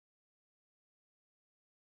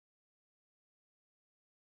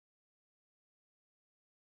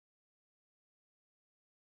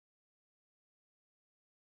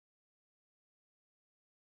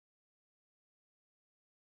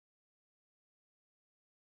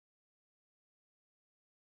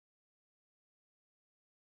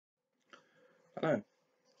Hello,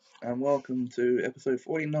 and welcome to episode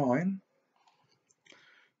 49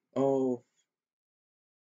 of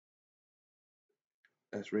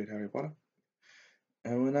Let's Read Harry Potter.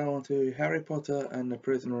 And we're now on to Harry Potter and the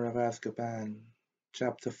Prisoner of Azkaban,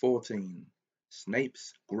 chapter 14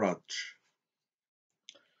 Snape's Grudge.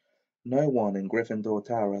 No one in Gryffindor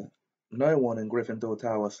Tower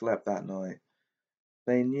slept that night.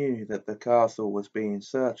 They knew that the castle was being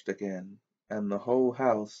searched again, and the whole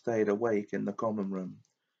house stayed awake in the common room,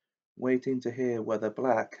 waiting to hear whether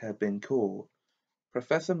Black had been caught.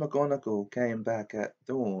 Professor McGonagall came back at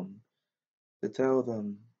dawn to tell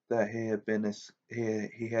them that he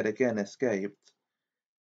had again escaped.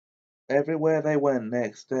 Everywhere they went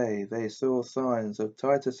next day, they saw signs of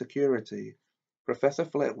tighter security. Professor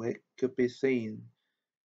Flitwick could be seen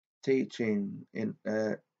teaching in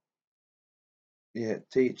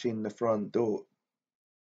teaching the front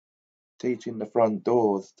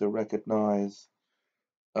doors to recognize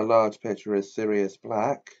a large picture as Sirius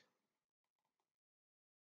Black.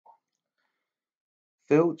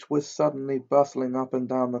 Filch was suddenly bustling up and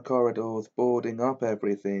down the corridors, boarding up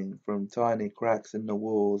everything from tiny cracks in the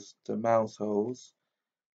walls to mouse holes.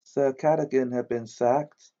 Sir Cadogan had been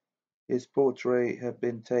sacked. His portrait had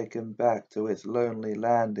been taken back to its lonely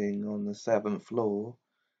landing on the 7th floor,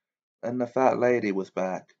 and the fat lady was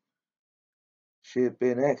back. She had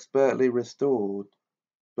been expertly restored,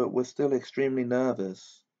 but was still extremely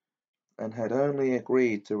nervous, and had only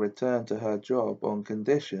agreed to return to her job on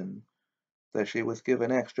condition that she was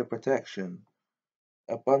given extra protection.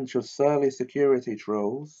 A bunch of surly security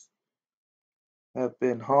trolls had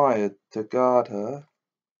been hired to guard her.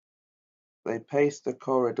 They paced the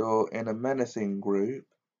corridor in a menacing group,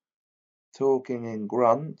 talking in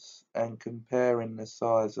grunts and comparing the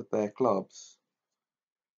size of their clubs.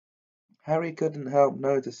 Harry couldn't help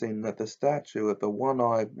noticing that the statue of the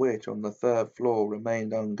one-eyed witch on the 3rd floor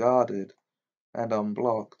remained unguarded and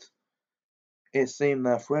unblocked. It seemed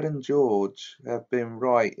that Fred and George had been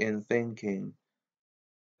right in thinking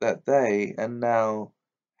that they, and now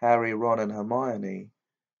Harry, Ron and Hermione,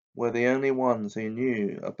 were the only ones who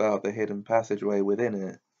knew about the hidden passageway within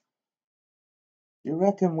it. "You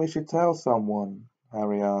reckon we should tell someone?"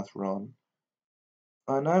 Harry asked Ron.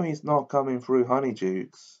 "I know he's not coming through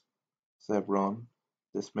Honeydukes," said Ron,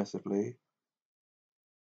 dismissively.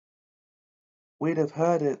 We'd have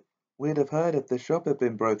heard if the shop had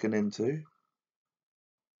been broken into."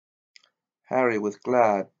 Harry was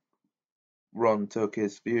glad Ron took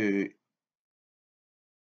his view.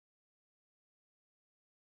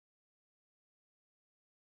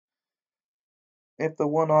 If the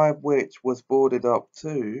one-eyed witch was boarded up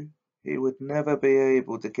too, he would never be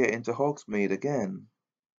able to get into Hogsmeade again.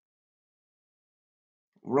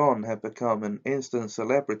 Ron had become an instant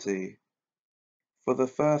celebrity. For the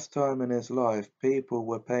first time in his life, people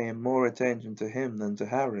were paying more attention to him than to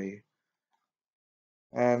Harry.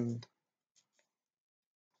 And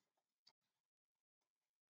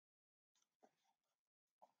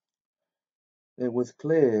it was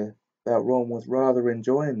clear that Ron was rather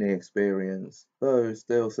enjoying the experience, though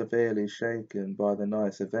still severely shaken by the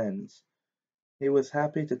night's events. He was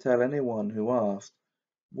happy to tell anyone who asked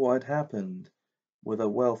what had happened, with a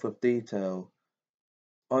wealth of detail.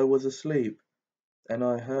 "I was asleep, and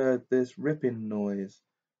I heard this ripping noise,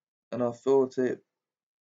 and I thought it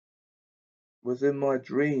was in my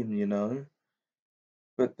dream, you know.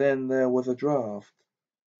 But then there was a draft.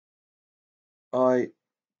 I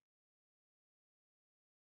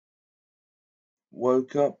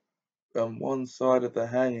woke up, and one side of the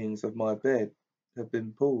hangings of my bed had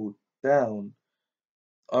been pulled down.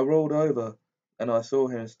 I rolled over, and I saw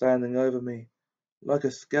him standing over me, like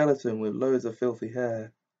a skeleton with loads of filthy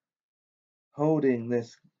hair, holding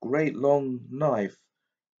this great long knife,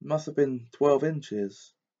 must have been 12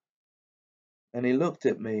 inches. And he looked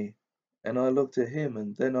at me, and I looked at him,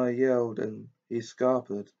 and then I yelled, and he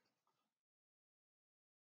scarpered."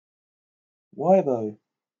 "Why though?"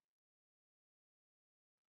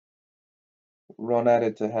 Ron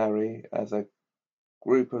added to Harry, as a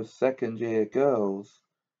group of second-year girls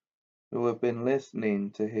who had been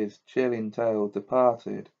listening to his chilling tale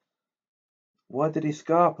departed. "Why did he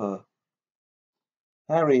scarp her?"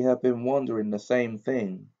 Harry had been wondering the same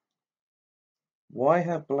thing. Why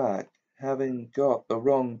had Black, having got the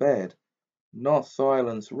wrong bed, not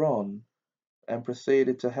silenced Ron and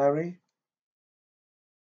proceeded to Harry?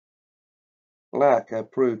 Black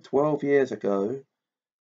had proved 12 years ago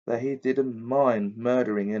that he didn't mind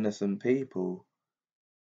murdering innocent people,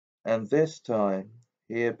 and this time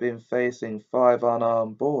he had been facing 5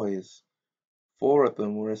 unarmed boys. 4 of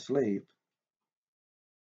them were asleep.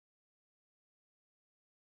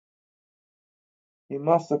 He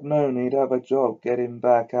must have known he'd have a job getting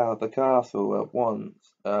back out of the castle at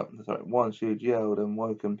once. Once you'd yelled and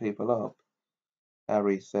woken people up,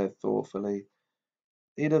 Harry said thoughtfully.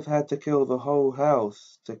 He'd have had to kill the whole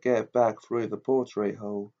house to get back through the portrait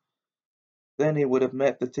hole. Then he would have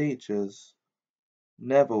met the teachers.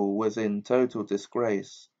 Neville was in total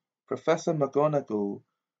disgrace. Professor McGonagall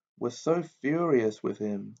was so furious with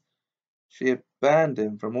him. She had banned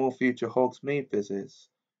him from all future Hogsmeade visits,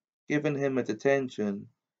 given him a detention,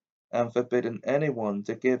 and forbidden anyone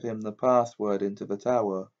to give him the password into the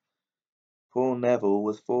tower. Poor Neville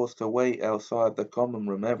was forced to wait outside the common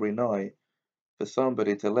room every night for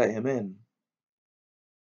somebody to let him in,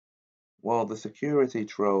 while the security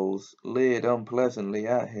trolls leered unpleasantly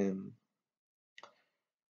at him.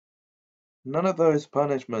 None of those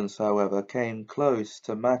punishments, however, came close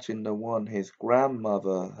to matching the one his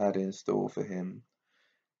grandmother had in store for him.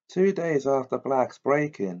 2 days after Black's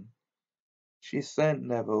break-in, she sent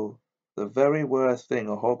Neville the very worst thing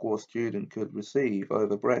a Hogwarts student could receive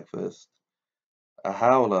over breakfast: a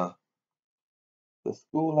howler. The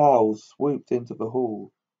school owls swooped into the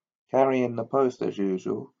hall, carrying the post as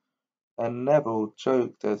usual, and Neville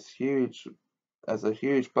choked as a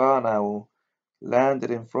huge barn owl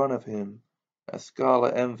landed in front of him, a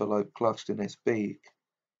scarlet envelope clutched in its beak.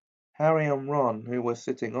 Harry and Ron, who were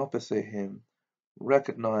sitting opposite him,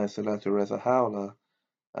 recognized the letter as a howler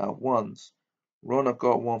at once. Ron had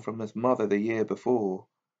got one from his mother the year before.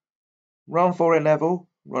 "Run for it, Neville,"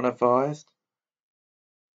 Ron advised.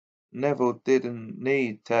 Neville didn't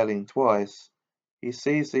need telling twice. He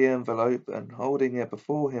seized the envelope and, holding it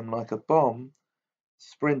before him like a bomb,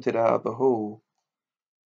 sprinted out of the hall,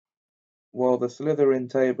 while the Slytherin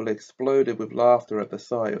table exploded with laughter at the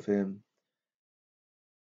sight of him.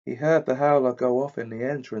 They heard the howler go off in the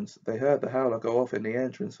entrance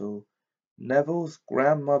hall. Neville's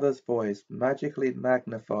grandmother's voice, magically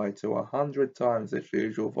magnified to 100 times its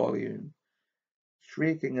usual volume,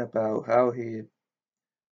 shrieking about how he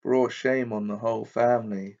brought shame on the whole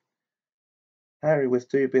family. Harry was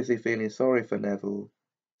too busy feeling sorry for Neville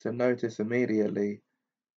to notice immediately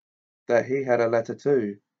that he had a letter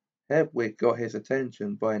too. Hedwig got his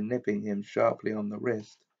attention by nipping him sharply on the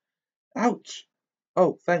wrist. "Ouch!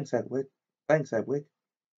 Oh, thanks, Hedwig. Thanks, Hedwig."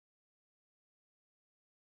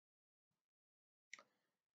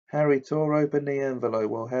 Harry tore open the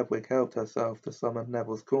envelope while Hedwig helped herself to some of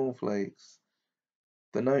Neville's cornflakes.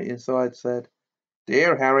 The note inside said,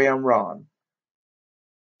 "Dear Harry and Ron,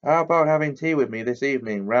 how about having tea with me this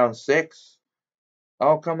evening, round 6?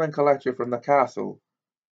 I'll come and collect you from the castle.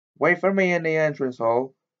 Wait for me in the entrance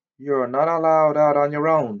hall. You're not allowed out on your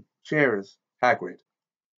own. Cheers, Hagrid."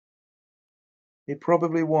 "He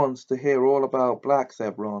probably wants to hear all about Black,"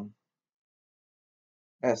 said Ron.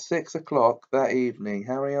 At 6 o'clock that evening,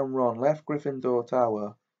 Harry and Ron left Gryffindor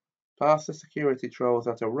Tower, past the security trolls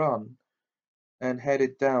at a run, and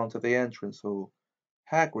headed down to the entrance hall.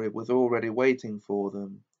 Hagrid was already waiting for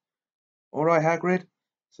them. "All right, Hagrid,"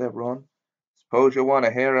 said Ron. Suppose you want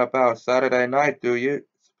to hear about Saturday night, do you?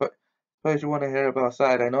 Suppose you want to hear about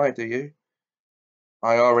Saturday night, do you?"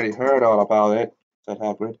 "I already heard all about it," said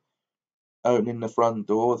Hagrid, opening the front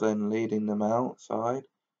door, then leading them outside.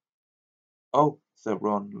 "Oh," said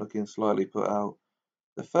Ron, looking slightly put out.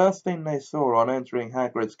 The first thing they saw on entering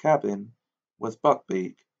Hagrid's cabin was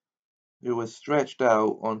Buckbeak, who was stretched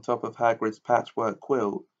out on top of Hagrid's patchwork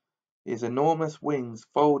quilt, his enormous wings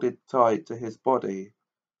folded tight to his body,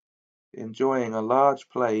 enjoying a large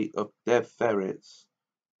plate of dead ferrets.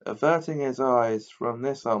 Averting his eyes from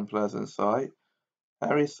this unpleasant sight,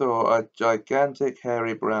 Harry saw a gigantic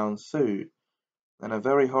hairy brown suit and a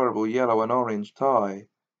very horrible yellow and orange tie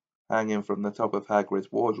hanging from the top of Hagrid's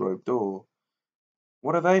wardrobe door.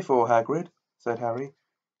 "What are they for, Hagrid?" said Harry.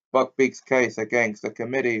 "Buckbeak's case against the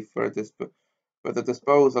Committee for the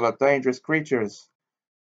Disposal of Dangerous Creatures,"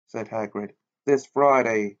 said Hagrid. "This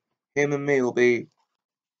Friday, him and me'll be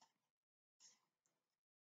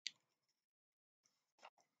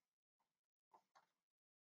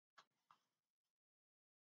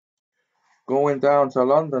going down to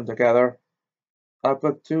London together. I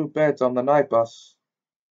booked 2 beds on the night bus."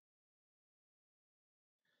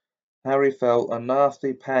 Harry felt a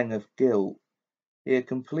nasty pang of guilt. He had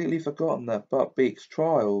completely forgotten that Buckbeak's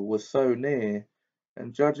trial was so near,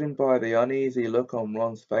 and judging by the uneasy look on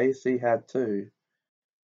Ron's face, he had too.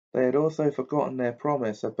 They had also forgotten their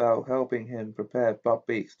promise about helping him prepare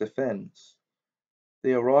Buckbeak's defense.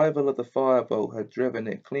 The arrival of the firebolt had driven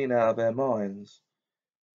it clean out of their minds.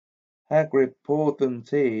 Hagrid poured them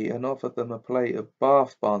tea and offered them a plate of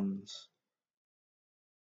Bath buns,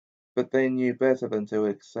 but they knew better than to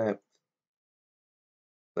accept.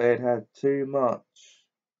 They'd had too much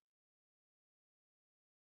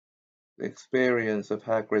experience of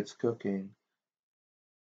Hagrid's cooking.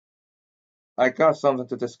 "I got something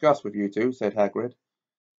to discuss with you two," said Hagrid,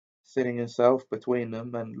 sitting himself between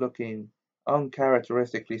them and looking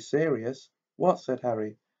uncharacteristically serious. "What?" said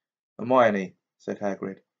Harry. "Hermione," said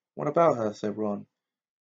Hagrid. "What about her?" said Ron.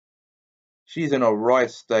 "She's in a right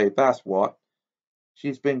state, that's what.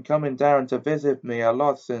 She's been coming down to visit me a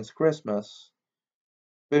lot since Christmas.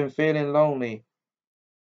 Been feeling lonely.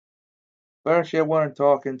 First you weren't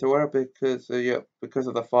talking to her because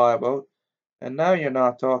of the firebolt, and now you're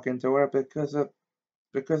not talking to her because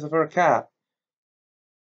of her cat.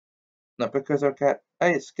 Not because her cat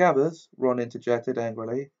ate Scabbers," Ron interjected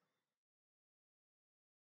angrily.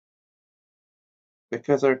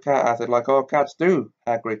 "Because her cat acted like all cats do,"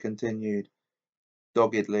 Hagrid continued,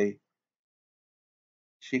 doggedly.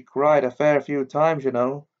 "She cried a fair few times, you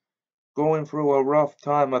know. Going through a rough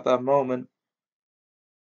time at that moment.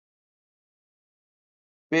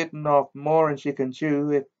 Bitten off more'n she can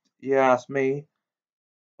chew, if you ask me.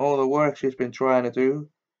 All the work she's been trying to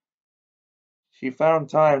do. She found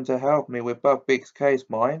time to help me with Buckbeak's case,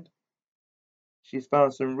 mind. She's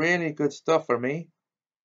found some really good stuff for me.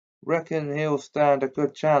 Reckon he'll stand a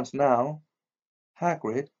good chance now."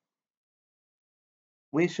 "Hagrid,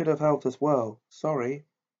 we should have helped as well. Sorry,"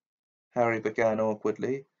 Harry began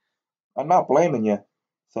awkwardly. "I'm not blaming you,"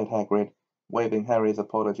 said Hagrid, waving Harry's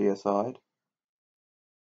apology aside.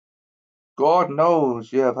 "God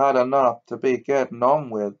knows you've had enough to be getting on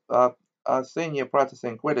with. I've seen you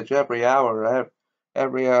practicing Quidditch every hour of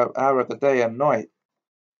the day and night.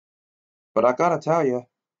 But I gotta tell you,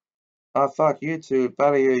 I thought you two'd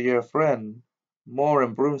value your friend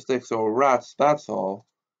more'n broomsticks or rats, that's all."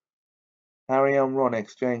 Harry and Ron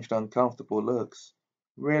exchanged uncomfortable looks.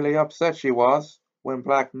 "Really upset she was, when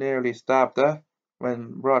Black nearly stabbed her,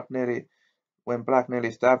 when Black nearly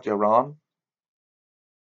stabbed you, Ron.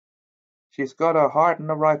 She's got her heart in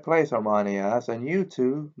the right place, Hermione has, and you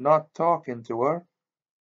two not talking to her.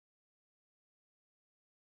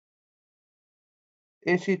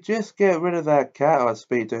 If she'd just get rid of that cat, I'd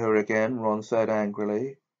speak to her again," Ron said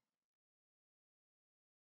angrily.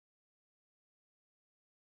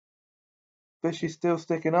 "But she's still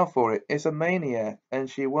sticking up for it. It's a maniac, and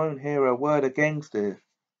she won't hear a word against it."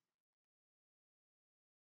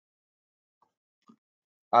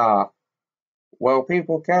 "Ah, well,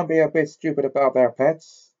 people can be a bit stupid about their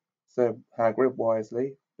pets," said Hagrid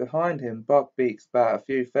wisely. Behind him, Buckbeak spat a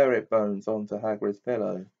few ferret bones onto Hagrid's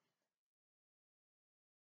pillow.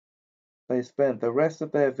 They spent the rest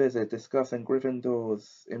of their visit discussing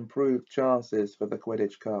Gryffindor's improved chances for the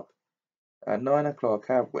Quidditch Cup. At 9 o'clock,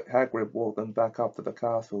 Hagrid walked them back up to the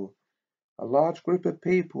castle. A large group of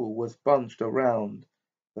people was bunched around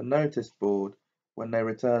the notice board when they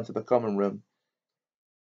returned to the common room.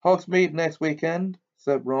 "Hogsmeade next weekend,"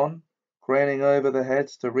 said Ron, craning over their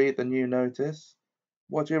heads to read the new notice.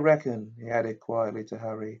 "What do you reckon?" he added quietly to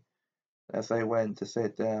Harry, as they went to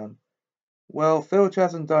sit down. "Well, Filch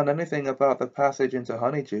hasn't done anything about the passage into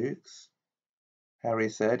Honeydukes," Harry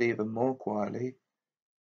said even more quietly.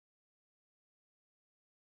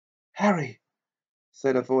 "Harry!"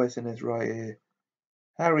 said a voice in his right ear.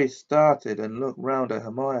 Harry started and looked round at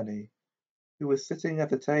Hermione, who was sitting at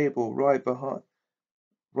the table right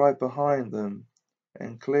behind them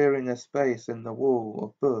and clearing a space in the wall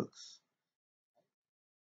of books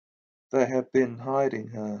that had been hiding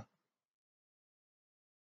her.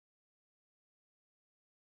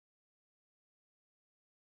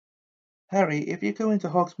 "Harry, if you go into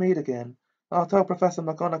Hogsmeade again, I'll tell Professor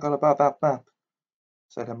McGonagall about that map,"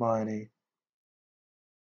 said Hermione.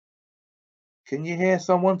 "Can you hear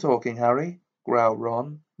someone talking, Harry?" growled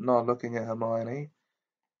Ron, not looking at Hermione.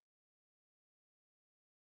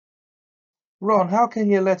 "Ron, how can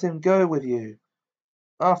you let him go with you?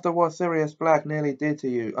 After what Sirius Black nearly did to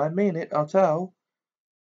you. I mean it, I'll tell."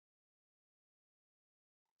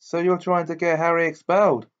 "So you're trying to get Harry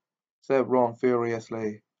expelled?" said Ron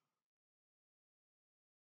furiously.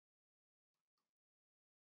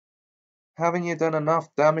 "Haven't you done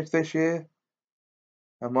enough damage this year?"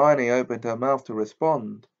 Hermione opened her mouth to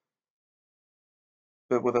respond,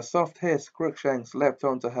 but with a soft hiss, Crookshanks leapt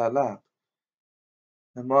onto her lap.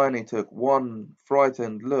 Hermione took one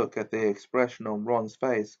frightened look at the expression on Ron's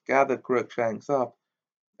face, gathered Crookshanks up,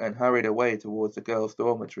 and hurried away towards the girls'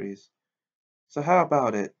 dormitories. "So how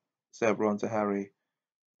about it?" said Ron to Harry,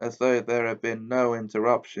 as though there had been no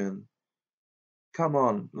interruption. "Come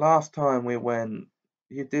on, last time we went,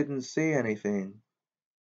 you didn't see anything.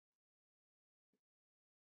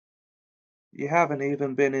 You haven't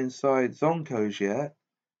even been inside Zonko's yet."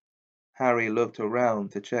 Harry looked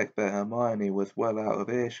around to check that Hermione was well out of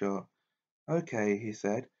earshot. Okay, he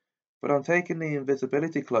said, but I'm taking the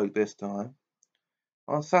invisibility cloak this time.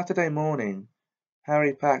 On Saturday morning,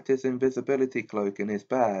 Harry packed his invisibility cloak in his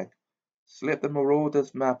bag, slipped the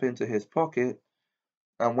Marauder's map into his pocket,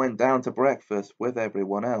 and went down to breakfast with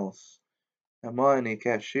everyone else. Hermione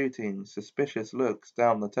kept shooting suspicious looks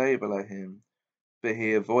down the table at him, but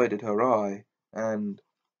he avoided her eye and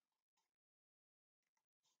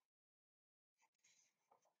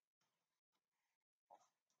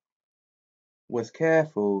was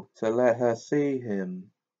careful to let her see him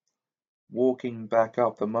walking back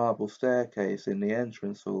up the marble staircase in the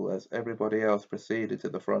entrance hall as everybody else proceeded to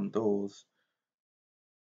the front doors.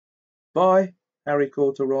 Bye, Harry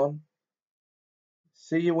called to Ron.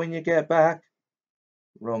 See you when you get back.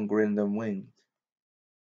 Ron grinned and winked.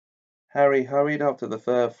 Harry hurried up to the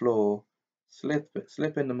third floor,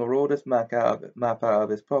 slipping the Marauder's map out of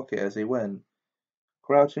his pocket as he went.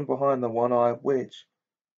 Crouching behind the one-eyed witch,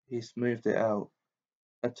 he smoothed it out.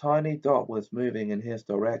 A tiny dot was moving in his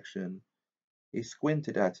direction. He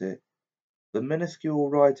squinted at it. The minuscule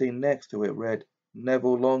writing next to it read,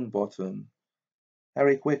 Neville Longbottom.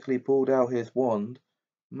 Harry quickly pulled out his wand,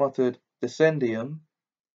 muttered Descendium,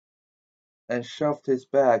 and shoved his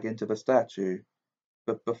bag into the statue.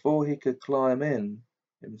 But before he could climb in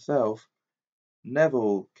himself,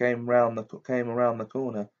 Neville came around the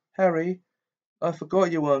corner. Harry, I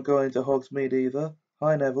forgot you weren't going to Hogsmeade either.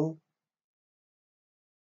 Hi, Neville,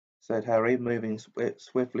 said Harry, moving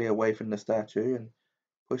swiftly away from the statue and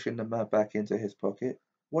pushing the map back into his pocket.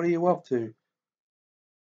 What are you up to?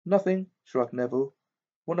 Nothing, shrugged Neville.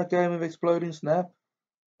 Want a game of exploding snap?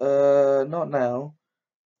 Not now.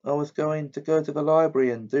 I was going to go to the library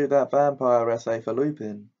and do that vampire essay for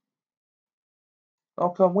Lupin. I'll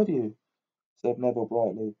come with you, said Neville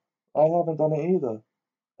brightly. I haven't done it either.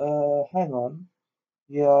 Hang on.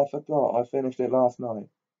 Yeah, I forgot. I finished it last night.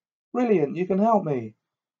 Brilliant, you can help me,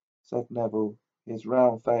 said Neville, his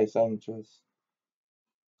round face anxious.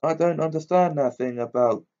 I don't understand that thing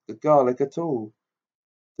about the garlic at all.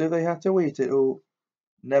 Do they have to eat it all?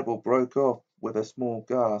 Neville broke off with a small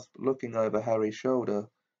gasp, looking over Harry's shoulder.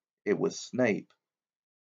 It was Snape.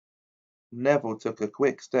 Neville took a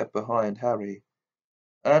quick step behind Harry.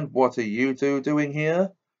 And what are you two doing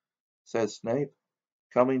here? Said Snape,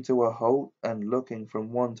 coming to a halt and looking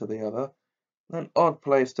from one to the other. An odd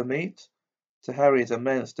place to meet. To Harry's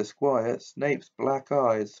immense disquiet, Snape's black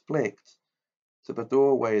eyes flicked to the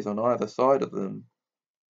doorways on either side of them,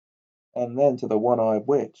 and then to the one-eyed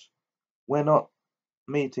witch. We're not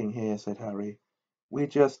meeting here, said Harry. We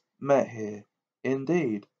just met here.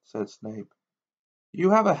 Indeed, said Snape. You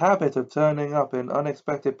have a habit of turning up in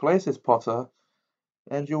unexpected places, Potter,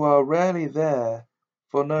 and you are rarely there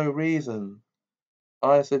for no reason.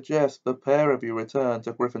 I suggest the pair of you return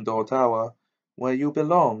to Gryffindor Tower, where you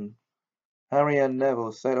belong. Harry and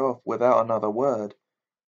Neville set off without another word.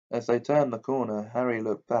 As they turned the corner, Harry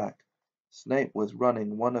looked back. Snape was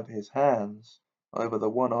running one of his hands over the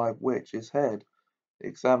one-eyed witch's head,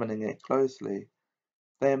 examining it closely.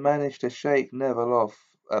 They managed to shake Neville off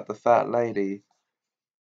at the fat lady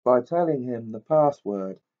by telling him the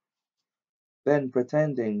password, then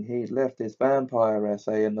pretending he'd left his vampire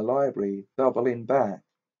essay in the library, doubling back.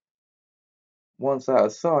 Once out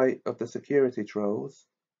of sight of the security trolls,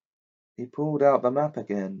 he pulled out the map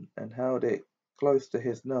again and held it close to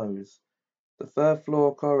his nose. The third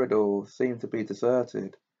floor corridor seemed to be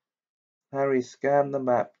deserted. Harry scanned the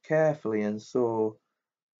map carefully and saw,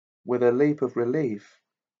 with a leap of relief,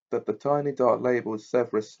 that the tiny dot labeled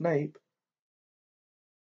Severus Snape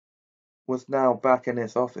was now back in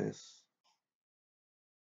its office.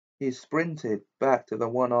 He sprinted back to the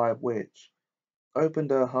one-eyed witch,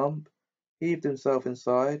 opened her hump, heaved himself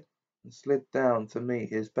inside, and slid down to meet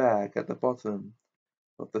his bag at the bottom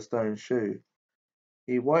of the stone chute.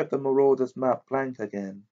 He wiped the Marauder's map blank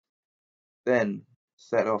again, then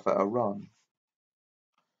set off at a run.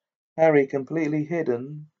 Harry, completely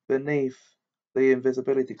hidden beneath the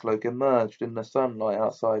invisibility cloak, emerged in the sunlight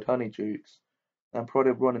outside Honeydukes and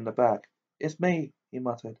prodded Ron in the back. It's me, he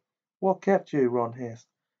muttered. What kept you? Ron hissed.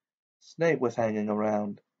 Snape was hanging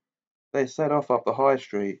around. They set off up the high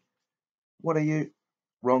street. What are you?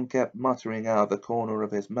 Ron kept muttering out of the corner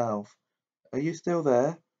of his mouth. Are you still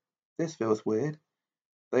there? This feels weird.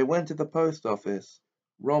 They went to the post office.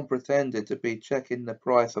 Ron pretended to be checking the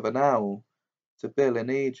price of an owl to Bill in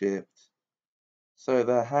Egypt, so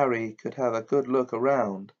that Harry could have a good look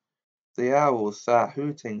around. The owls sat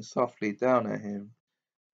hooting softly down at him.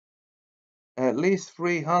 At least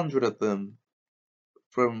 300 of them,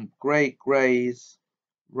 from great greys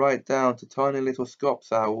right down to tiny little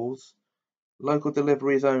Scops owls, local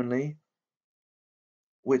deliveries only,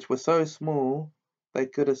 which were so small they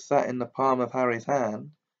could have sat in the palm of Harry's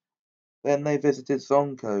hand. Then they visited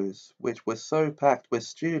Zonko's, which was so packed with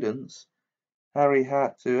students, Harry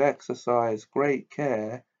had to exercise great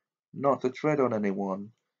care not to tread on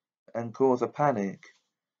anyone and cause a panic.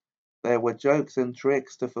 There were jokes and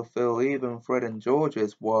tricks to fulfill even Fred and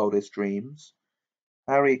George's wildest dreams.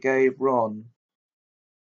 Harry gave Ron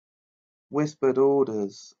whispered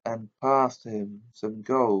orders and passed him some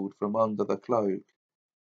gold from under the cloak.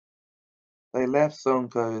 They left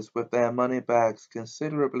Zonko's with their money bags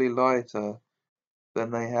considerably lighter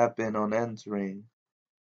than they had been on entering,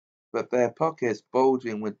 but their pockets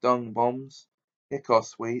bulging with dung bombs, Icos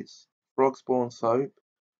sweets, frog spawn soap,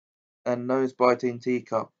 and nose-biting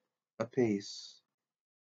teacup apiece.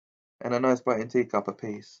 And a nose-biting teacup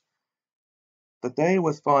apiece. The day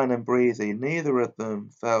was fine and breezy. Neither of them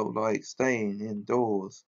felt like staying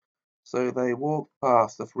indoors, so they walked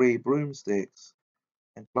past the 3 broomsticks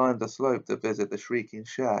and climbed the slope to visit the Shrieking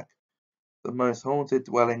Shack, the most haunted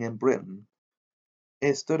dwelling in Britain.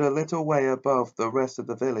 It stood a little way above the rest of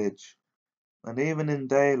the village, and even in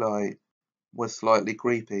daylight was slightly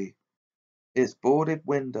creepy. Its boarded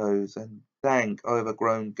windows and dank,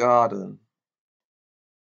 overgrown garden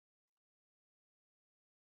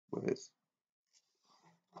with its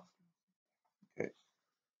okay.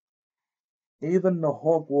 Even the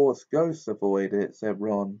Hogwarts ghosts avoid it, said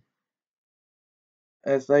Ron,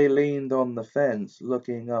 as they leaned on the fence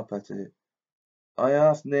looking up at it. I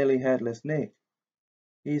asked Nearly Headless Nick.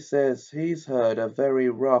 He says he's heard a very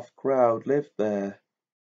rough crowd lived there.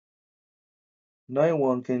 No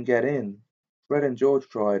one can get in. Fred and George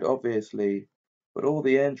tried, obviously, but all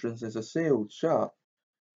the entrances are sealed shut.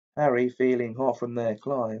 Harry, feeling hot from their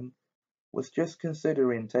climb, was just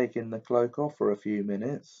considering taking the cloak off for a few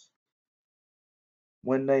minutes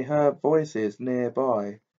when they heard voices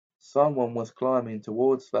nearby. Someone was climbing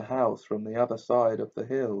towards the house from the other side of the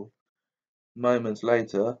hill. Moments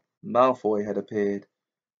later, Malfoy had appeared,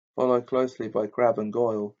 followed closely by Crabbe and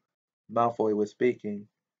Goyle. Malfoy was speaking.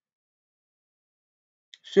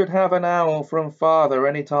 Should have an owl from father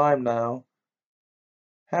any time now.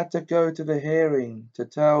 Had to go to the hearing to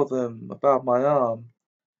tell them about my arm,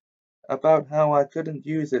 about how I couldn't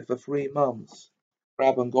use it for 3 months.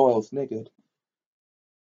 Crabbe and Goyle sniggered.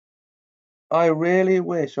 I really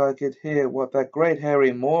wish I could hear what that great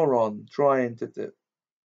hairy moron trying to do.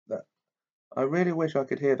 That I really wish I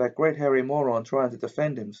could hear that great hairy moron trying to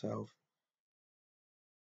defend himself.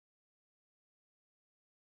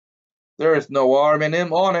 There is no harm in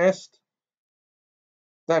him, honest.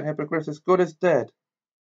 That hypocrite's as good as dead.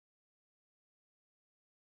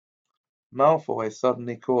 Malfoy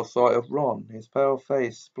suddenly caught sight of Ron, his pale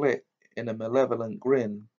face split in a malevolent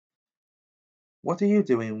grin. What are you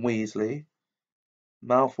doing, Weasley?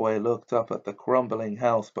 Malfoy looked up at the crumbling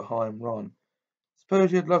house behind Ron.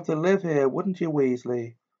 Suppose you'd love to live here, wouldn't you,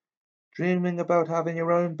 Weasley? Dreaming about having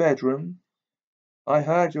your own bedroom? I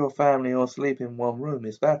heard your family all sleep in one room,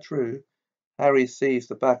 is that true? Harry seized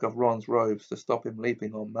the back of Ron's robes to stop him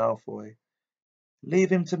leaping on Malfoy.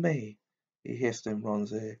 Leave him to me, he hissed in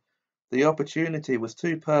Ron's ear. The opportunity was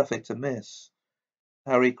too perfect to miss.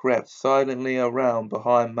 Harry crept silently around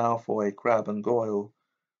behind Malfoy, Crabbe and Goyle,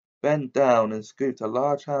 bent down and scooped a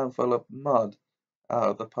large handful of mud out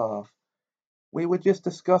of the path. We were just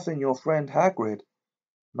discussing your friend Hagrid,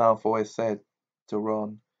 Malfoy said to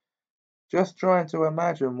Ron. Just trying to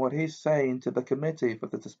imagine what he's saying to the committee for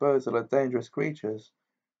the disposal of dangerous creatures.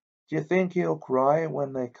 Do you think he'll cry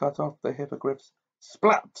when they cut off the hippogriff's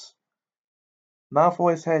splat?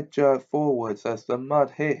 Malfoy's head jerked forwards as the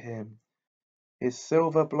mud hit him. His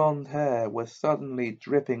silver blonde hair was suddenly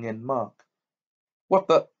dripping in muck. What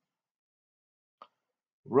the?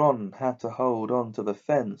 Ron had to hold on to the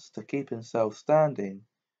fence to keep himself standing.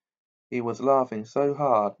 He was laughing so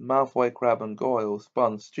hard, Malfoy, Crabbe and Goyle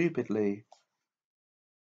spun stupidly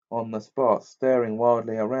on the spot, staring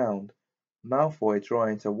wildly around. Malfoy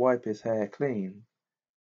trying to wipe his hair clean.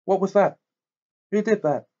 What was that? Who did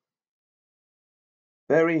that?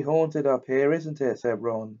 Very haunted up here, isn't it? Said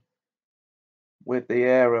Ron, with the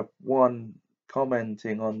air of one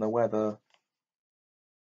commenting on the weather.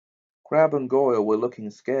 Crabbe and Goyle were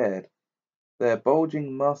looking scared. Their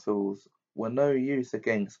bulging muscles were no use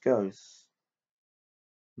against ghosts.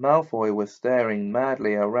 Malfoy was staring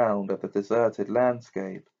madly around at the deserted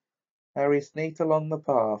landscape. Harry sneaked along the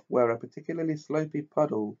path where a particularly slopy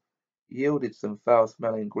puddle yielded some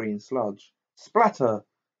foul-smelling green sludge. Splatter!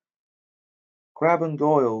 Crabbe and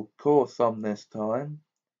Goyle caught some this time.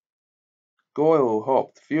 Goyle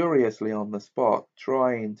hopped furiously on the spot,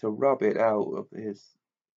 trying to rub it out of his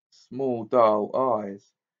small dull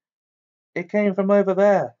eyes. "It came from over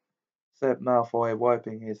there," said Malfoy,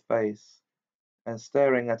 wiping his face and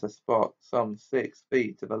staring at a spot some 6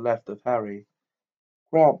 feet to the left of Harry.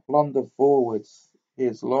 Crabbe blundered forwards,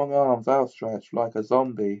 his long arms outstretched like a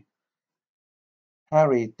zombie.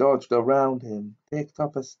 Harry dodged around him, picked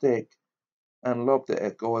up a stick, and lobbed it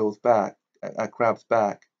at Crabbe's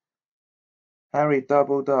back. Harry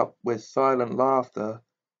doubled up with silent laughter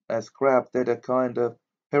as Crabbe did a kind of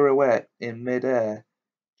pirouette in mid-air,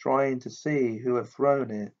 trying to see who had thrown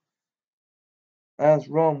it. As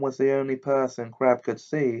Ron was the only person Crabbe could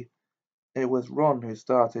see, it was Ron he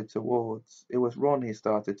started towards.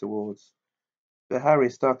 But Harry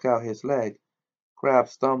stuck out his leg. Crabbe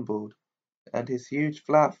stumbled, and his huge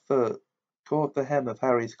flat foot caught the hem of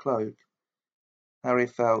Harry's cloak. Harry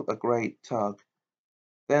felt a great tug.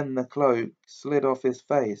 Then the cloak slid off his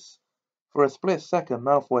face. For a split second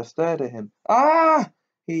Malfoy stared at him. "Ah!"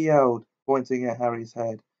 he yelled, pointing at Harry's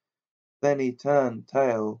head. Then he turned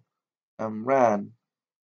tail and ran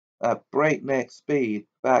at breakneck speed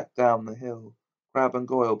back down the hill, Crabbe and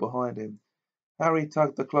Goyle behind him. Harry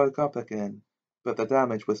tugged the cloak up again, but the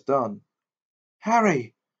damage was done.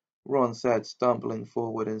 "Harry!" Ron said, stumbling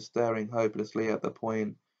forward and staring hopelessly at the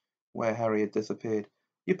point where Harry had disappeared.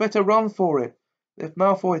 "You better run for it. If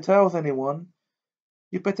Malfoy tells anyone,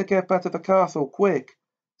 you better get back to the castle, quick."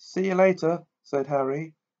 "See you later," said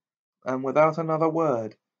Harry, and without another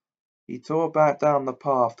word, he tore back down the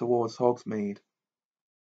path towards Hogsmeade.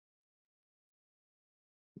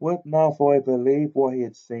 Would Malfoy believe what he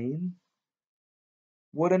had seen?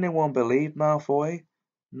 Would anyone believe Malfoy?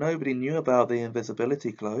 Nobody knew about the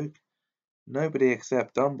invisibility cloak. Nobody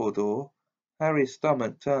except Dumbledore. Harry's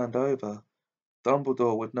stomach turned over.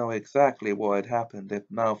 Dumbledore would know exactly what had happened if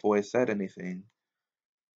Malfoy said anything.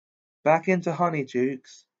 Back into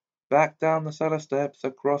Honeydukes, back down the cellar steps,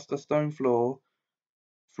 across the stone floor,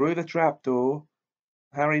 through the trapdoor.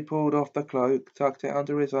 Harry pulled off the cloak, tucked it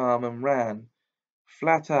under his arm, and ran,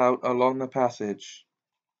 flat out, along the passage.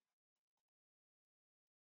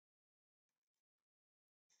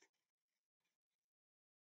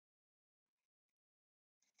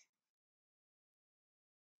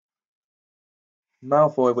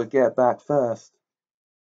 Malfoy would get back first.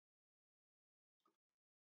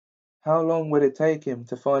 How long would it take him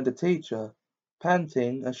to find a teacher?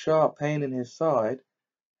 Panting, a sharp pain in his side,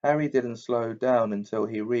 Harry didn't slow down until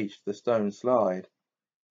he reached the stone slide.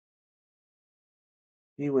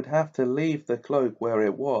 He would have to leave the cloak where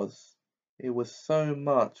it was. It was so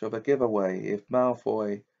much of a giveaway if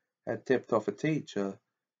Malfoy had tipped off a teacher.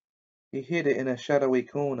 He hid it in a shadowy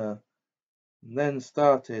corner, then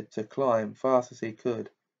started to climb fast as he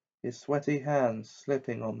could, his sweaty hands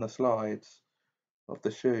slipping on the sides of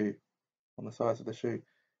the shoe.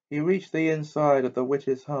 He reached the inside of the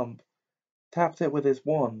witch's hump, tapped it with his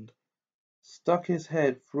wand, stuck his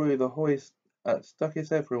head through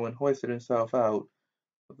and hoisted himself out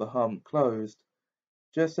of the hump closed.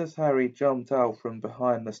 Just as Harry jumped out from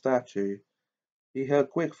behind the statue, he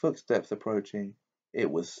heard quick footsteps approaching.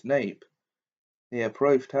 It was Snape. He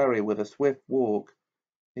approached Harry with a swift walk,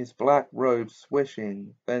 his black robe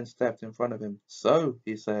swishing, then stepped in front of him. "So,"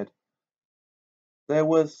 he said. There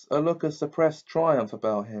was a look of suppressed triumph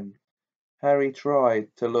about him. Harry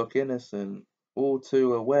tried to look innocent, all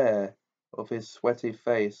too aware of his sweaty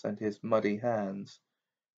face and his muddy hands,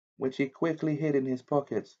 which he quickly hid in his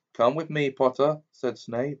pockets. "Come with me, Potter," said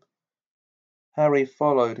Snape. Harry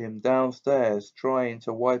followed him downstairs, trying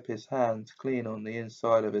to wipe his hands clean on the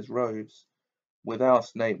inside of his robes, without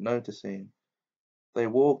Snape noticing. They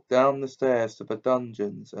walked down the stairs to the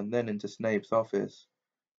dungeons and then into Snape's office.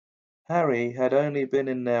 Harry had only been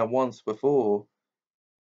in there once before,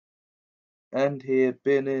 and he had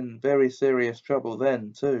been in very serious trouble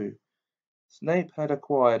then, too. Snape had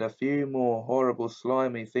acquired a few more horrible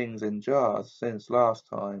slimy things in jars since last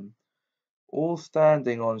time, all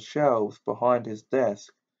standing on shelves behind his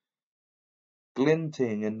desk,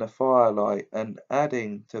 glinting in the firelight and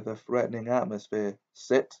adding to the threatening atmosphere.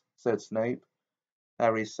 "Sit," said Snape.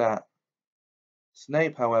 Harry sat.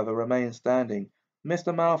 Snape, however, remained standing.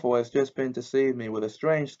 "Mr. Malfoy has just been to see me with a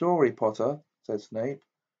strange story, Potter," said Snape.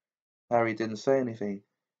 Harry didn't say anything.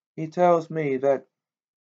 "He tells me that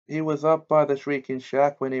he was up by the Shrieking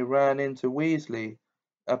Shack when he ran into Weasley,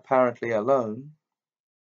 apparently alone."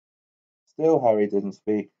 Still Harry didn't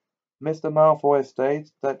speak. "Mr. Malfoy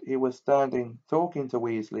states that he was standing talking to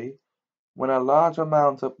Weasley when a large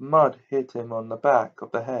amount of mud hit him on the back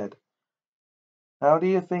of the head. How do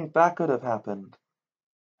you think that could have happened?"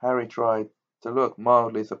 Harry tried to look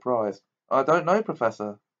mildly surprised. "I don't know,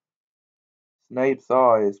 Professor." Snape's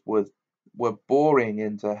eyes were boring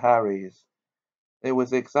into Harry's. It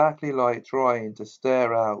was exactly like trying to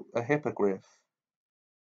stare out a hippogriff.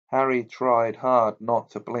 Harry tried hard not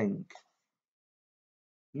to blink.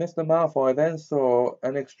 Mr. Malfoy then saw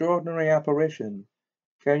an extraordinary apparition.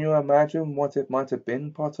 Can you imagine what it might have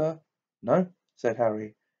been, Potter? No, said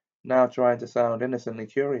Harry, now trying to sound innocently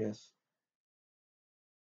curious.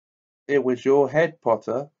 It was your head,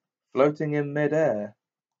 Potter, floating in mid-air.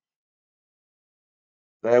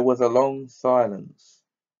 There was a long silence.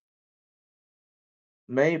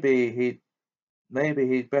 Maybe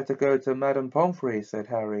he'd better go to Madame Pomfrey, said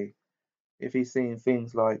Harry, if he's seen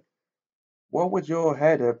things like, what would your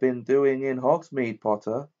head have been doing in Hogsmeade,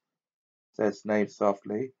 Potter? Said Snape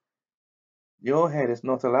softly. Your head is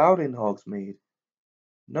not allowed in Hogsmeade.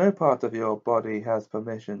 No part of your body has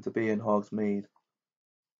permission to be in Hogsmeade.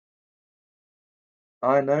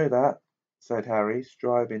 I know that, said Harry,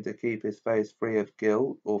 striving to keep his face free of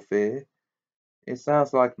guilt or fear. It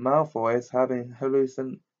sounds like Malfoy is having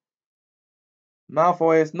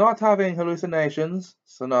Malfoy is not having hallucinations,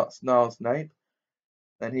 snarled Snape,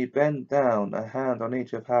 and he bent down, a hand on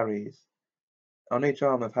each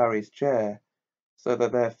arm of Harry's chair, so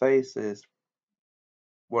that their faces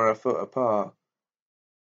were a foot apart.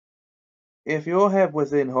 If your head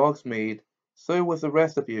was in Hogsmeade, so was the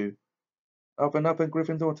rest of you. Up in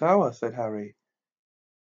Gryffindor Tower, said Harry.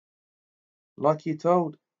 Like you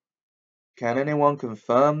told. Can anyone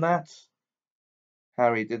confirm that?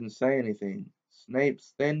 Harry didn't say anything.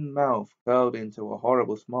 Snape's thin mouth curled into a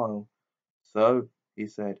horrible smile. So, he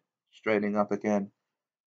said, straightening up again,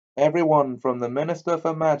 everyone from the Minister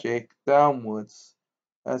for Magic downwards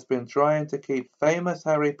has been trying to keep famous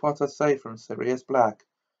Harry Potter safe from Sirius Black.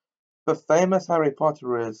 But famous Harry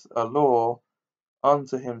Potter is a law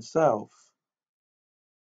unto himself.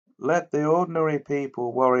 Let the ordinary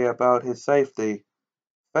people worry about his safety.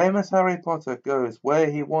 Famous Harry Potter goes where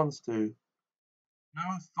he wants to. No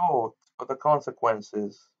thought of the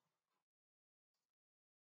consequences.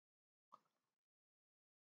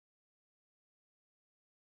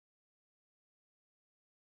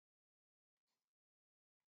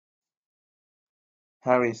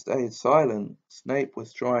 Harry stayed silent. Snape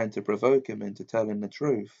was trying to provoke him into telling the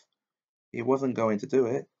truth. He wasn't going to do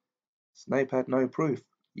it. Snape had no proof.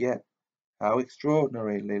 Yet, how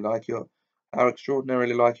extraordinarily like your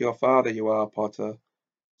father you are, Potter,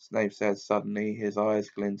 Snape said suddenly, his eyes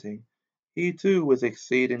glinting. He too was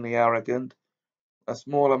exceedingly arrogant. A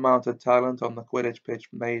small amount of talent on the Quidditch pitch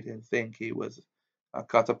made him think he was a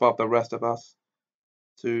cut above the rest of us.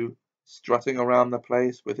 Too, strutting around the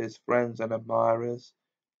place with his friends and admirers.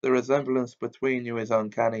 The resemblance between you is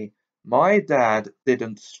uncanny. My dad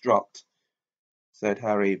didn't strut, said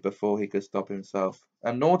Harry before he could stop himself,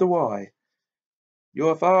 and nor do I.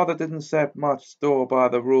 Your father didn't set much store by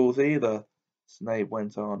the rules either, Snape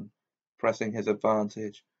went on, pressing his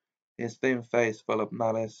advantage, his thin face full of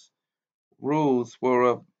malice. Rules were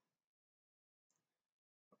of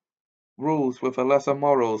rules with a lesser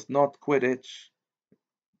morals, not Quidditch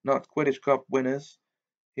Cup winners.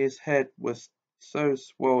 His head was so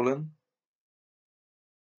swollen.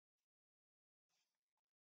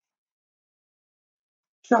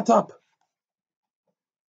 Shut up!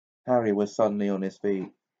 Harry was suddenly on his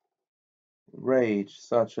feet. Rage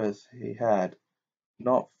such as he had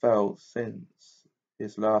not felt since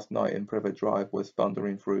his last night in Privet Drive was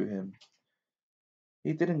thundering through him.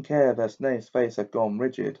 He didn't care that Snape's face had gone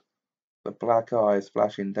rigid, the black eyes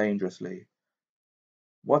flashing dangerously.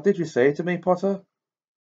 What did you say to me, Potter?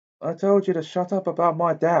 I told you to shut up about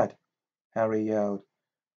my dad, Harry yelled.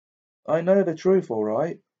 I know the truth, all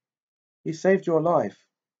right. He saved your life.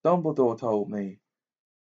 Dumbledore told me.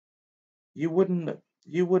 You wouldn't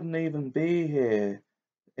even be here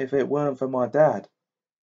if it weren't for my dad.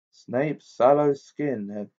 Snape's sallow skin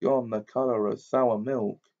had gone the color of sour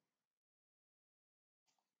milk.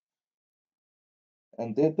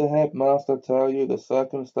 And did the headmaster tell you the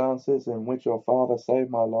circumstances in which your father saved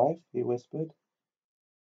my life? He whispered.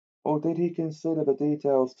 Or did he consider the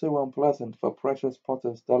details too unpleasant for precious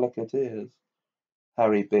Potter's delicate ears?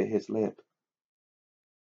 Harry bit his lip.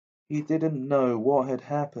 He didn't know what had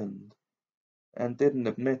happened, and didn't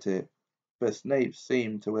admit it, but Snape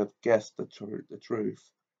seemed to have guessed the truth.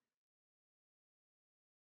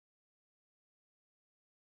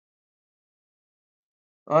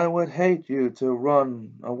 I would hate you to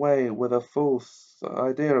run away with a false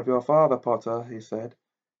idea of your father, Potter, he said,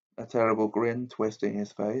 a terrible grin twisting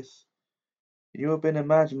his face. You have been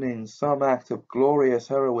imagining some act of glorious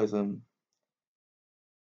heroism.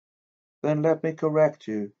 Then let me correct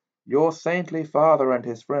you. Your saintly father and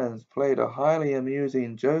his friends played a highly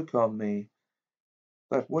amusing joke on me.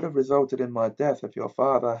 that would have resulted in my death if your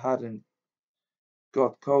father hadn't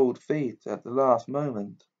got cold feet at the last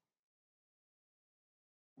moment.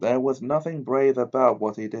 There was nothing brave about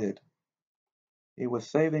what he did. He was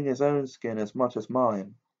saving his own skin as much as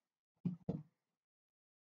mine.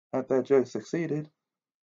 Had their joke succeeded,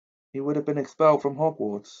 he would have been expelled from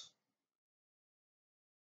Hogwarts.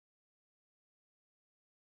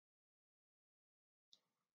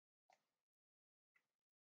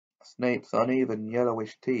 Snape's uneven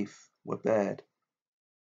yellowish teeth were bared.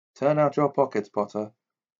 "Turn out your pockets, Potter,"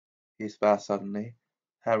 he spat suddenly.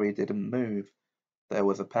 Harry didn't move. There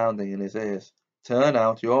was a pounding in his ears. "Turn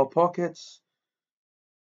out your pockets,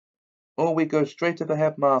 or we go straight to the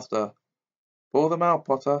headmaster. Pull them out,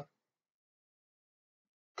 Potter."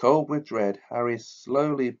 Cold with dread, Harry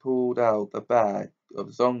slowly pulled out the bag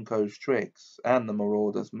of Zonko's tricks and the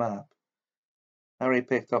Marauder's map. Harry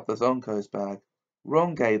picked up the Zonko's bag.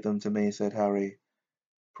 "Ron gave them to me," said Harry,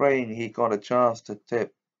 praying he got a chance to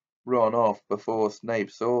tip Ron off before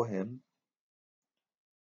Snape saw him.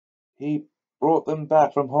 "He brought them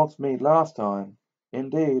back from Hogsmeade last time."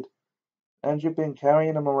 "Indeed. And you've been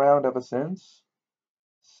carrying them around ever since?"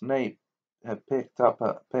 Snape had picked up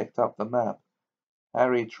the map.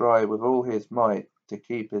 Harry tried with all his might to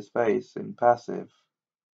keep his face impassive.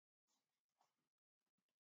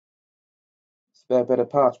 "Spare bit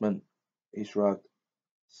of parchment," he shrugged.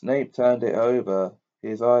 Snape turned it over,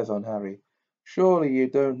 his eyes on Harry. "Surely you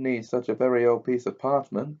don't need such a very old piece of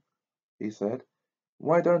parchment," he said.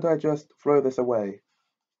 "Why don't I just throw this away?"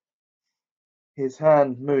 His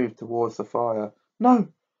hand moved towards the fire.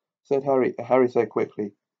 "No!" said Harry. Harry said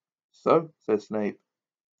quickly. "So?" said Snape,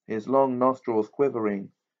 his long nostrils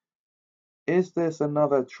quivering. "Is this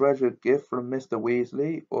another treasured gift from Mr.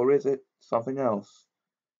 Weasley, or is it something else?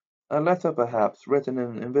 A letter, perhaps, written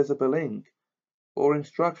in invisible ink, or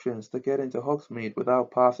instructions to get into Hogsmeade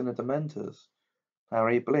without passing the Dementors?"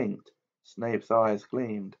 Harry blinked. Snape's eyes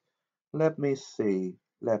gleamed. Let me see,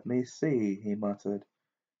 he muttered,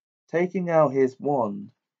 taking out his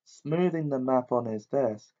wand, smoothing the map on his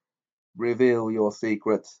desk. "Reveal your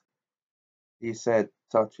secrets," he said,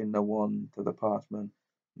 touching the wand to the parchment.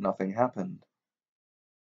 Nothing happened.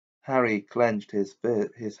 Harry clenched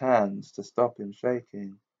his hands to stop him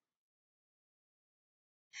shaking.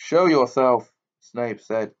 "Show yourself," Snape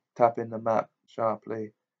said, tapping the map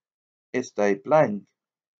sharply. It stayed blank.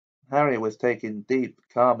 Harry was taking deep,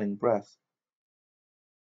 calming breaths.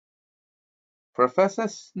 Professor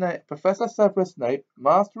Severus Snape,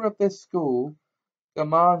 master of this school,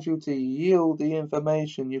 commands you to yield the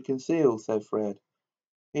information you conceal," said Fred,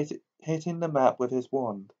 hitting the map with his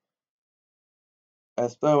wand.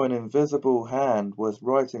 As though an invisible hand was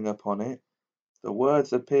writing upon it, the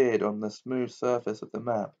words appeared on the smooth surface of the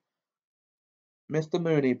map. "Mr.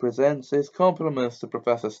 Mooney presents his compliments to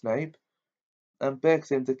Professor Snape, and begs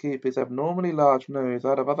him to keep his abnormally large nose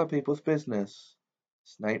out of other people's business."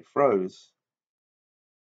 Snape froze.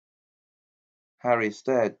 Harry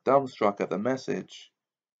stared dumbstruck at the message.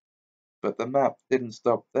 But the map didn't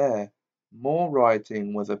stop there. More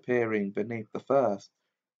writing was appearing beneath the first.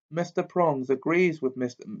 "Mr. Prongs agrees with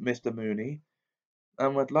Mr. Mooney,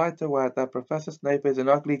 and would like to add that Professor Snape is an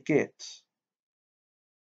ugly git.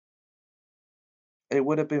 It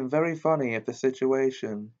would have been very funny if the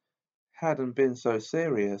situation hadn't been so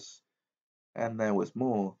serious." And there was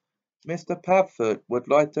more. "Mr. Padfoot would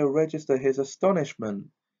like to register his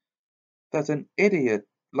astonishment that an idiot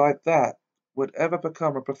like that would ever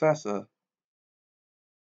become a professor."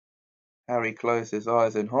 Harry closed his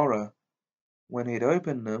eyes in horror. When he'd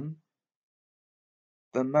opened them,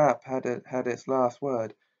 the map had its last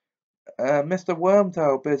word. "Mr.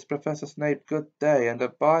 Wormtail bids Professor Snape good day and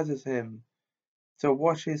advises him to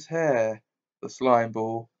wash his hair." The slime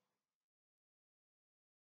ball.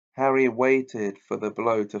 Harry waited for the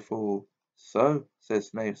blow to fall. "So," said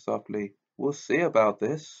Snape softly, "we'll see about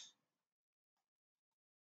this."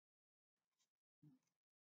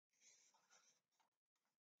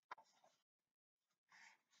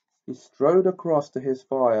 He strode across to his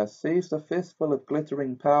fire, seized a fistful of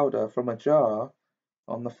glittering powder from a jar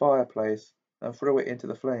on the fireplace, and threw it into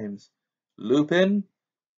the flames. "Lupin!"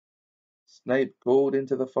 Snape called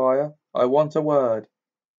into the fire. "I want a word."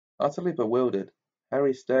 Utterly bewildered,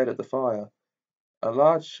 Harry stared at the fire. A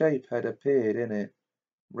large shape had appeared in it,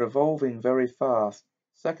 revolving very fast.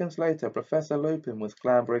 Seconds later, Professor Lupin was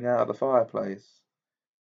clambering out of the fireplace,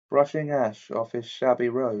 brushing ash off his shabby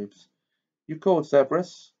robes. "You called,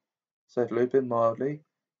 Severus?" said Lupin mildly.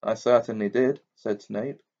 "I certainly did," said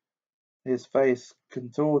Snape, his face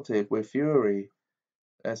contorted with fury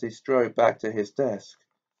as he strode back to his desk.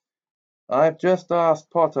 I've just asked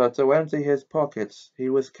Potter to empty his pockets. He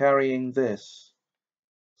was carrying this.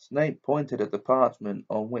 Snape pointed at the parchment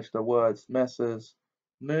on which the words Messrs.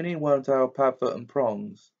 Mooney, Wormtail, Padfoot and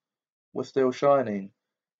Prongs were still shining.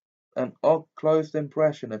 An odd closed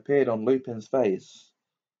impression appeared on Lupin's face.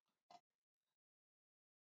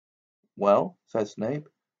 Well, said Snape.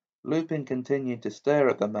 Lupin continued to stare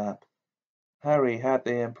at the map. Harry had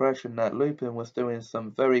the impression that Lupin was doing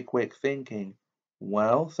some very quick thinking.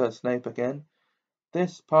 Well, said Snape again,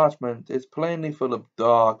 this parchment is plainly full of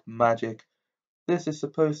dark magic. This is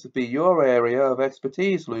supposed to be your area of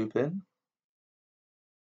expertise, Lupin.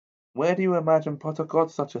 Where do you imagine Potter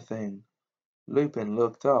got such a thing? Lupin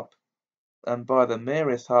looked up, and by the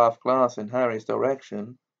merest half glance in Harry's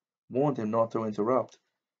direction, warned him not to interrupt.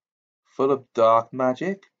 Full of dark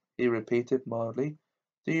magic? He repeated mildly.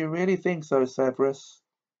 Do you really think so, Severus?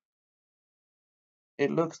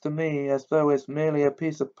 It looks to me as though it's merely a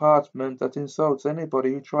piece of parchment that insults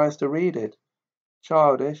anybody who tries to read it.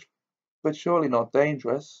 Childish, but surely not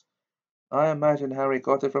dangerous. I imagine Harry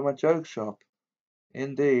got it from a joke shop.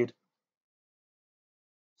 Indeed,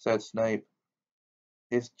 said Snape.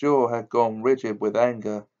 His jaw had gone rigid with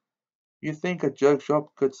anger. You think a joke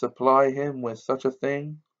shop could supply him with such a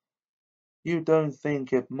thing? You don't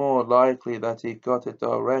think it more likely that he got it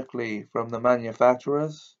directly from the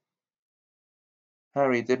manufacturers?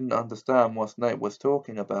 Harry didn't understand what Snape was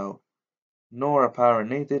talking about, nor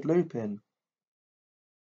apparently did Lupin.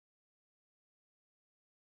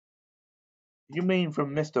 You mean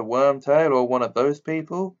from Mr. Wormtail or one of those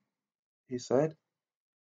people? He said.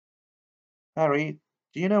 Harry,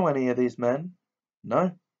 do you know any of these men?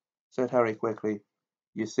 No, said Harry quickly.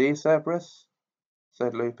 You see, Severus,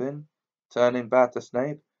 said Lupin, turning back to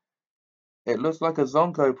Snape. It looks like a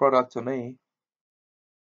Zonko product to me.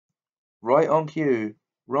 Right on cue,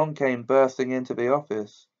 Ron came bursting into the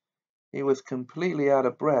office. He was completely out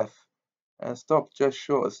of breath and stopped just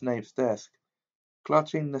short of Snape's desk,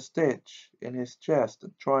 clutching the stitch in his chest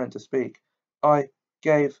and trying to speak. I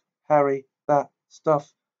gave Harry that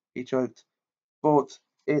stuff, he choked. Bought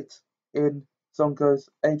it in Zonko's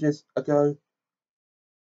ages ago.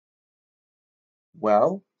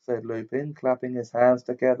 Well, said Lupin, clapping his hands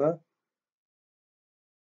together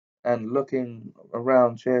and looking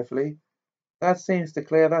around cheerfully. That seems to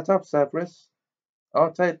clear that up, Severus.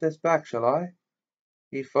 I'll take this back, shall I?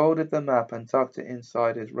 He folded the map and tucked it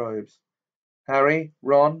inside his robes. Harry,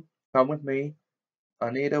 Ron, come with me.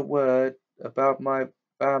 I need a word about my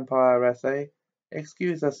vampire essay.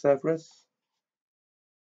 Excuse us, Severus.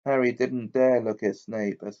 Harry didn't dare look at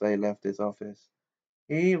Snape as they left his office.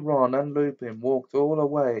 He, Ron, and Lupin walked all the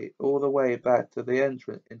way back to the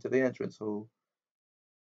into the entrance hall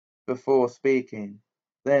before speaking.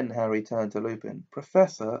 Then Harry turned to Lupin.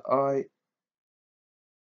 Professor, I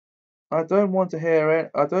don't want to hear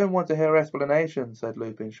explanations, said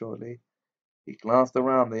Lupin shortly. He glanced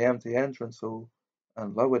around the empty entrance hall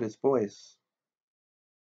and lowered his voice.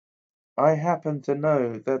 I happen to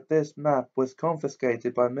know that this map was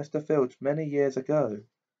confiscated by Mr. Filch many years ago.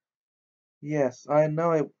 Yes, I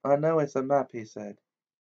know it's a map, he said,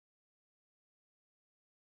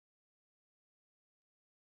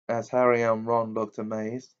 as Harry and Ron looked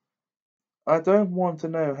amazed. I don't want to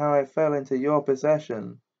know how it fell into your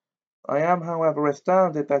possession. I am, however,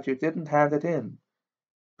 astounded that you didn't hand it in,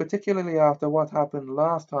 particularly after what happened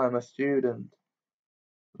last time a student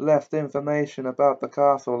left information about the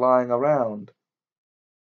castle lying around.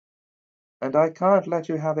 And I can't let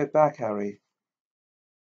you have it back, Harry.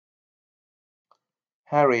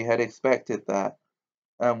 Harry had expected that,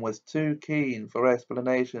 and was too keen for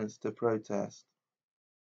explanations to protest.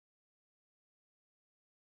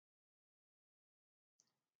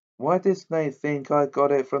 Why did Snape think I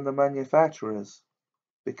got it from the manufacturers?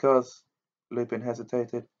 Because, Lupin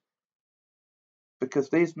hesitated,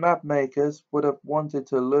 because these map makers would have wanted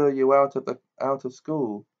to lure you out of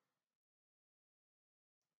school.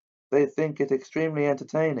 They think it extremely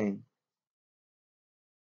entertaining.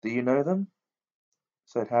 Do you know them?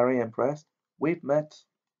 Said Harry, impressed. We've met,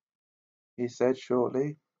 he said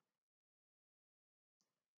shortly.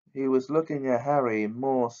 He was looking at Harry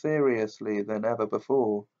more seriously than ever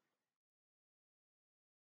before.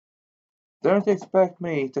 Don't expect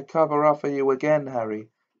me to cover up for you again, Harry.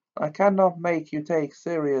 I cannot make you take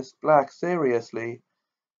Sirius Black seriously.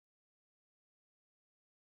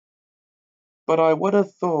 But I would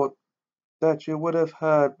have thought that you would have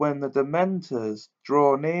heard when the Dementors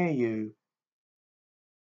draw near you.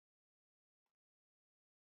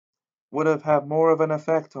 Would have had more of an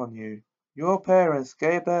effect on you. Your parents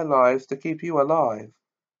gave their lives to keep you alive,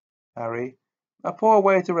 Harry. A poor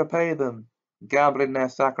way to repay them. gambling their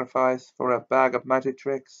sacrifice for a bag of magic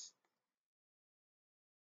tricks.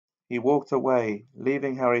 He walked away,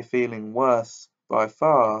 leaving Harry feeling worse by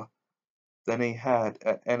far than he had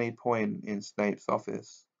at any point in Snape's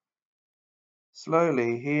office.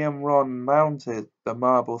 Slowly he and Ron mounted the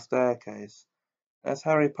marble staircase. As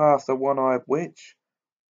Harry passed a one-eyed witch,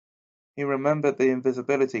 he remembered the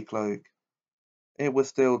invisibility cloak. It was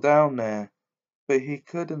still down there, but he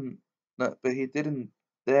couldn't no, but he didn't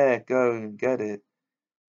dare go and get it.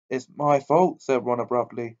 "It's my fault," said Ron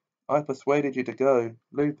abruptly. "I persuaded you to go.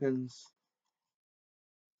 Lupin's—"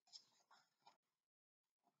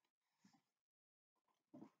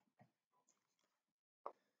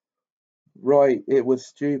 "Right, it was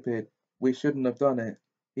stupid. We shouldn't have done it."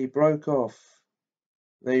 He broke off.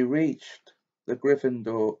 They reached the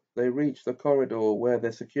corridor where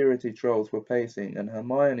the security trolls were pacing, and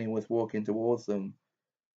Hermione was walking towards them.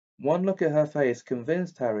 One look at her face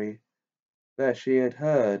convinced Harry that she had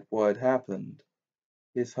heard what had happened.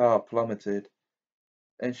 His heart plummeted.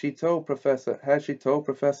 And had she told Professor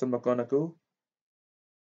McGonagall?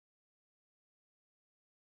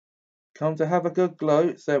 "Come to have a good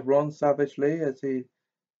gloat," said Ron savagely as he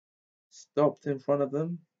stopped in front of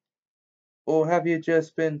them. "Or have you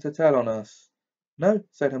just been to tell on us?" "No,"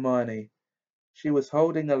 said Hermione. She was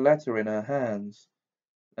holding a letter in her hands,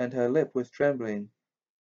 and her lip was trembling.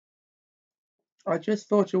 "I just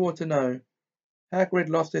thought you ought to know. Hagrid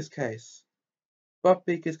lost his case.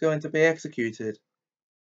 Buckbeak is going to be executed."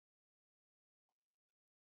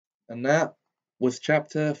 And that was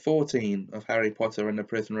chapter 14 of Harry Potter and the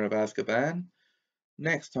Prisoner of Azkaban.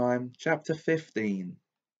 Next time, chapter 15,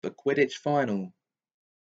 the Quidditch Final.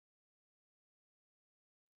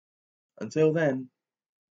 Until then,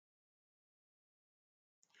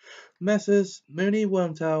 Messrs. Mooney,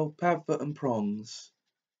 Wormtail, Padfoot and Prongs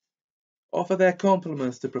offer their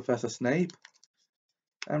compliments to Professor Snape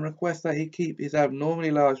and request that he keep his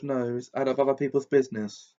abnormally large nose out of other people's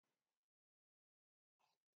business.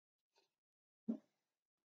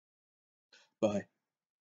 Bye.